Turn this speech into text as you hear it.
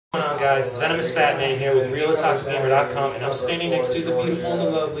What's going on, guys? It's VenomousFatman here with RealOtakuGamer.com, and I'm standing next to the beautiful and the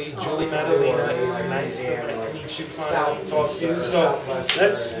lovely Julie Maddalena. It's nice to meet you, finally talk to you. So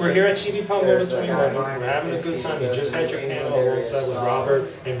we're here at Chibi-Pa Moto 2011. We're having a good time. You just had your panel alongside with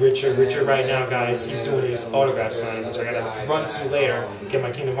Robert and Richard. Richard right now, guys, he's doing his autograph signing, which I gotta run to later, get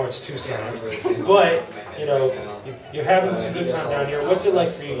my Kingdom Hearts 2 signed. But you know, you're having some good time down here. What's it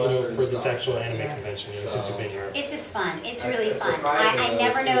like for you, for this actual anime convention, since you've been here? It's just fun. It's really fun. I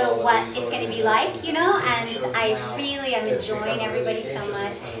never know what it's going to be like, and I really am enjoying everybody so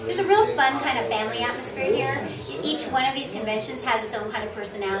much. There's a real fun kind of family atmosphere here. Each one of these conventions has its own kind of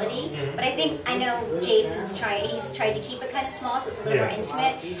personality, but I know Jason's tried to keep it kind of small, so it's a little more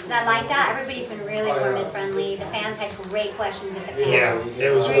intimate, and I like that. Everybody's been really warm and friendly. The fans had great questions at the panel. Yeah,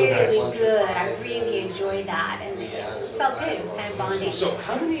 it was really nice. Good. I really enjoyed that, and it felt good. It was kind of bonding. So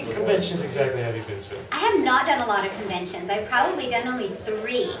how many conventions exactly have you been to? I have not done a lot of conventions. I've probably done only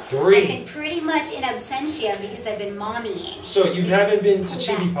 3. I've been pretty much in absentia because I've been mommying. So you haven't been to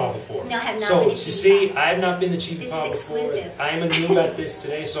Chibi-Pa before? No, I have not been to Chibi-Pa. So you see, I have not been to Chibi-Pa before. This is exclusive. I am a noob at this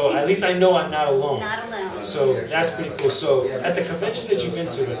today, so at least I know I'm not alone. Not alone. So that's pretty cool. So at the conventions that you've been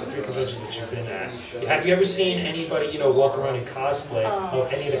to, at the 3 conventions that you've been at, have you ever seen anybody, walk around in cosplay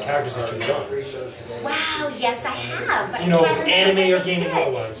of any of the characters that you've done? Wow, yes I have. But anime or gaming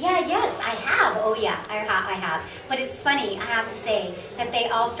otherwise. Yeah, yes, I have. Oh yeah, I have. But it's funny, I have to say that they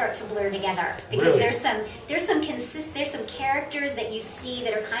all start to blur together because really? there's some characters that you see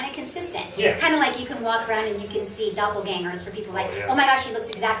that are kind of consistent. Yeah. Kind of like you can walk around and you can see doppelgangers for people like, yes. Oh my gosh, he looks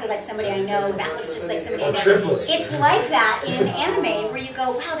exactly like somebody I know. That looks just like somebody I know. Triplets. It's like that in anime where you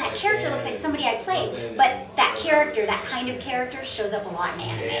go, wow, that character looks like somebody I played. But that character, that kind of character, shows up a lot in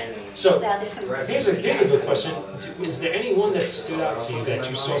anime. So there's some here's a good question. Is there anyone that stood out to you that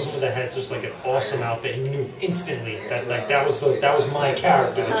you saw someone that had just like an awesome outfit and you knew instantly that that was my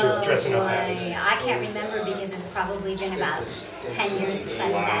character that you're dressing up as? I can't remember because it's probably been about 10 years since I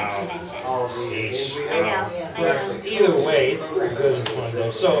was at a convention. I know. Either way, it's still good and fun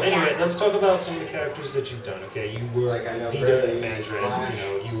though. So anyway, let's talk about some of the characters that you've done. Okay, you were Dita and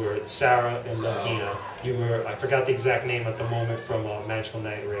Vandred. You were Sarah and Lahina. You were, I forgot the exact name at the moment, from Magical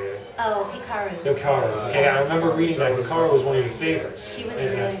Knight Rare. Oh, Hikaru. Hikaru. Okay, I remember reading that Hikaru was one of your favorites. She was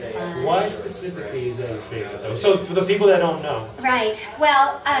really fun. Why specifically is that your favorite though? So for the people that don't know. Right.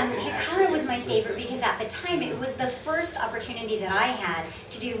 Well, Hikaru was my favorite because at the time it was the first opportunity that I had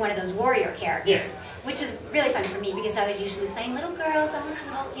to do one of those warrior characters, which was really fun for me because I was usually playing little girls, almost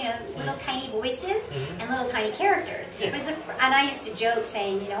little tiny voices and little tiny characters. Yeah. And I used to joke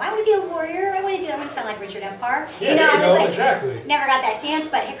saying, I want to be a warrior. I want to sound like Richard Epcar. Yeah, exactly. Never got that chance,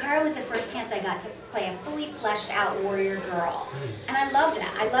 but Hikaru was the first chance I got to play a fully fleshed out warrior girl. And I loved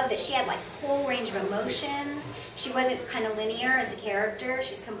that. I loved that she had like a whole range of emotions. She wasn't kind of linear as a character.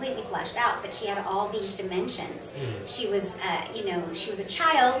 She was completely fleshed out, but she had all these dimensions. She was, she was a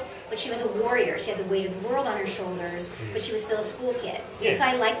child, but she was a warrior. She had the weight of the world on her shoulders, but she was still a school kid. Yeah. So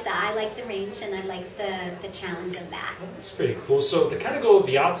I liked that. I liked the range, and I liked the challenge of that. That's pretty cool. So to kind of go with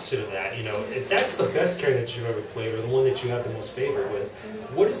the opposite of that, if that's the best character that you've ever played, or the one that you have the most favorite with,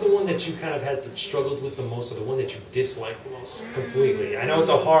 what is the one that you kind of had to struggled with the most, or the one that you disliked the most completely? I know it's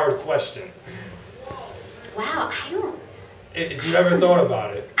a hard question. Wow, I don't... If you ever thought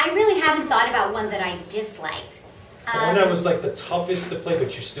about it. I really haven't thought about one that I disliked. The one that was like the toughest to play,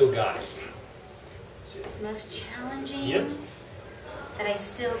 but you still got it. Most challenging? Yep. That I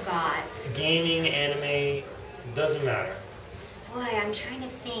still got. Gaming, anime, doesn't matter. Boy, I'm trying to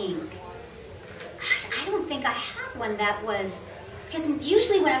think. Gosh, I don't think I have one that was... Because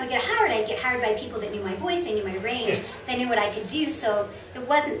usually when I would get hired, I'd get hired by people that knew my voice, they knew my range, they knew what I could do, so it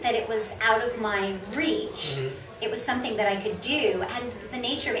wasn't that it was out of my reach. It was something that I could do, and the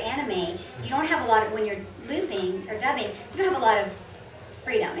nature of anime, you don't have a lot of, when you're looping or dubbing, you don't have a lot of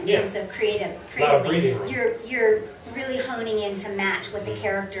freedom in terms of creatively. You're really honing in to match what the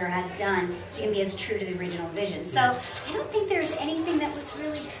character has done, so you can be as true to the original vision. So I don't think there's anything that was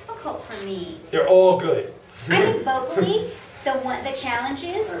really difficult for me. They're all good. I think vocally, the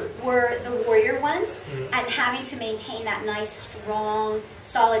challenges were the warrior ones, and having to maintain that nice, strong,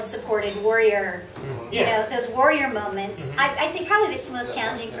 solid, supported warrior. Those warrior moments. I'd say probably the most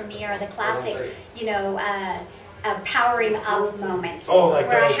challenging for me are the classic, powering up moments,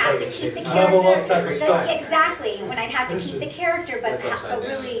 where I have to keep the character. Level up type of stuff. Exactly, when I'd have to keep the character, but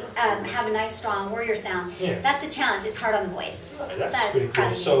really have a nice, strong warrior sound. That's a challenge. It's hard on the voice. That's pretty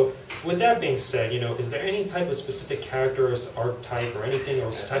cool. So, with that being said, is there any type of specific character or archetype or anything,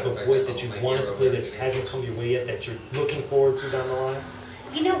 or type of voice that you wanted to play that hasn't come your way yet that you're looking forward to down the line?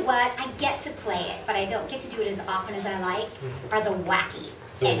 You know what? I get to play it, but I don't get to do it as often as I like, are the wacky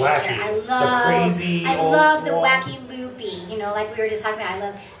the edgy wacky, character. the crazy. I love the wacky loopy. You know, like we were just talking about. I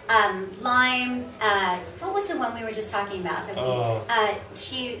love Lime. What was the one we were just talking about?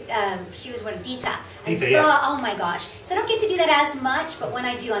 She was one Dita. Dita, yeah. Oh my gosh! So I don't get to do that as much, but when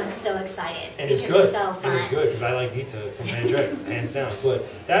I do, I'm so excited. And it's good. It's so fun. It is good because I like Dita from Andretti, hands down. But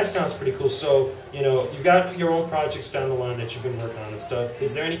that sounds pretty cool. So you know, you got your own projects down the line that you've been working on and stuff.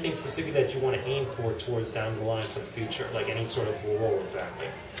 Is there anything specific that you want to aim for towards down the line for the future? Like any sort of role exactly?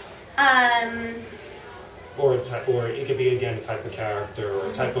 Or it could be again a type of character or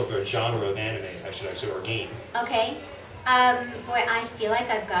a type of a genre of anime, or a game. Okay. Boy, I feel like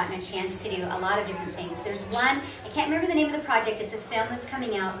I've gotten a chance to do a lot of different things. There's one, I can't remember the name of the project, it's a film that's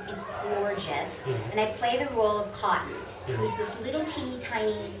coming out, it's gorgeous, and I play the role of Cotton, who's this little teeny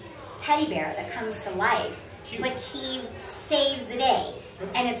tiny teddy bear that comes to life, but he saves the day,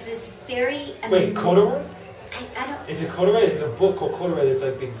 and it's this very... Wait, Corduroy? I don't... Is it Corduroy? There's a book called Corduroy that's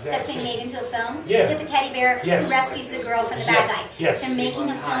like the exact That's been made into a film? Yeah. With the teddy bear who rescues the girl from the bad guy. Yes. They're making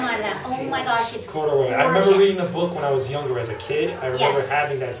a film out of that. Oh my gosh, it's Corduroy. gorgeous. I remember reading the book when I was younger as a kid. I remember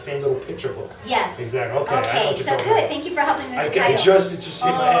having that same little picture book. Yes. Exactly. Okay. Okay, so good. Thank you for helping me with the title. It just hit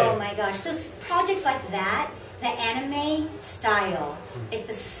my head. Oh my gosh. So projects like that, the anime style, it's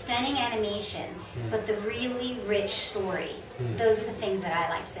the stunning animation, but the really rich story. Those are the things that I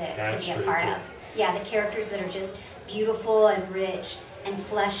like to be a part of. Yeah, the characters that are just beautiful and rich and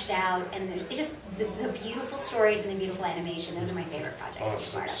fleshed out, and it's just the beautiful stories and the beautiful animation. Those are my favorite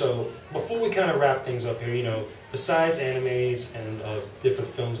projects to be part of. So before we kind of wrap things up here, you know, besides animes and different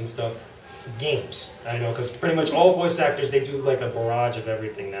films and stuff, games. I know, because pretty much all voice actors, they do like a barrage of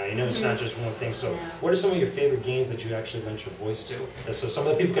everything now. You know, it's not just one thing. So what are some of your favorite games that you actually lent your voice to? So some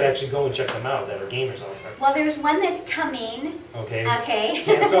of the people could actually go and check them out that are gamers out there. Well, there's one that's coming. Okay. Okay.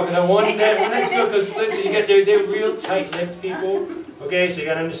 Can't talk about one that's good, because listen, you get they're real tight-lipped people. Okay, so you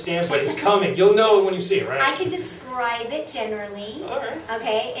gotta understand, but it's coming. You'll know it when you see it, right? I can describe it generally. All right.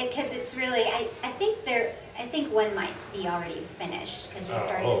 Okay, because it's really, I think one might be already finished because we're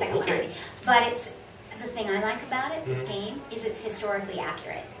starting the second one already. But it's the thing I like about it. This game is it's historically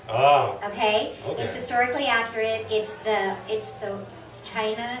accurate. Oh. Okay. It's historically accurate. It's the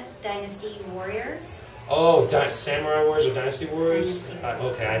China Dynasty Warriors. Oh, Samurai Warriors or Dynasty Warriors?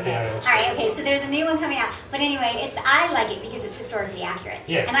 Okay, I think I know. Alright, okay, so there's a new one coming out. But anyway, I like it because it's historically accurate.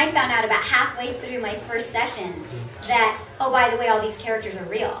 Yeah. And I found out about halfway through my first session that, oh, by the way, all these characters are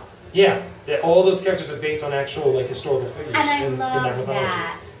real. Yeah, all those characters are based on actual historical figures. And I love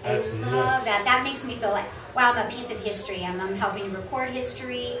that. That's I love nuts. that. That makes me feel like, wow, I'm a piece of history. I'm helping to record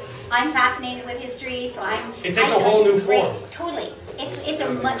history. I'm fascinated with history, so It takes a whole new form. Totally. It's a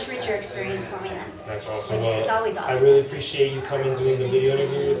much richer experience for me then. That's awesome. It's always awesome. I really appreciate you coming and doing the video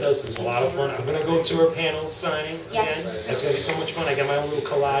interview with us. It was a lot of fun. I'm going to go to her panel signing again. That's going to be so much fun. I got my own little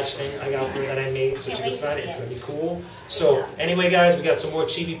collage thing I got for her that I made, so she can sign it. It's going to be cool. So anyway, guys, we got some more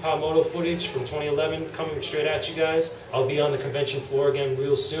Chibi-Pa Moto footage from 2011 coming straight at you guys. I'll be on the convention floor again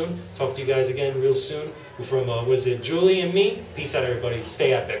real soon. Talk to you guys again real soon. From, was it Julie and me? Peace out, everybody.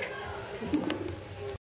 Stay epic.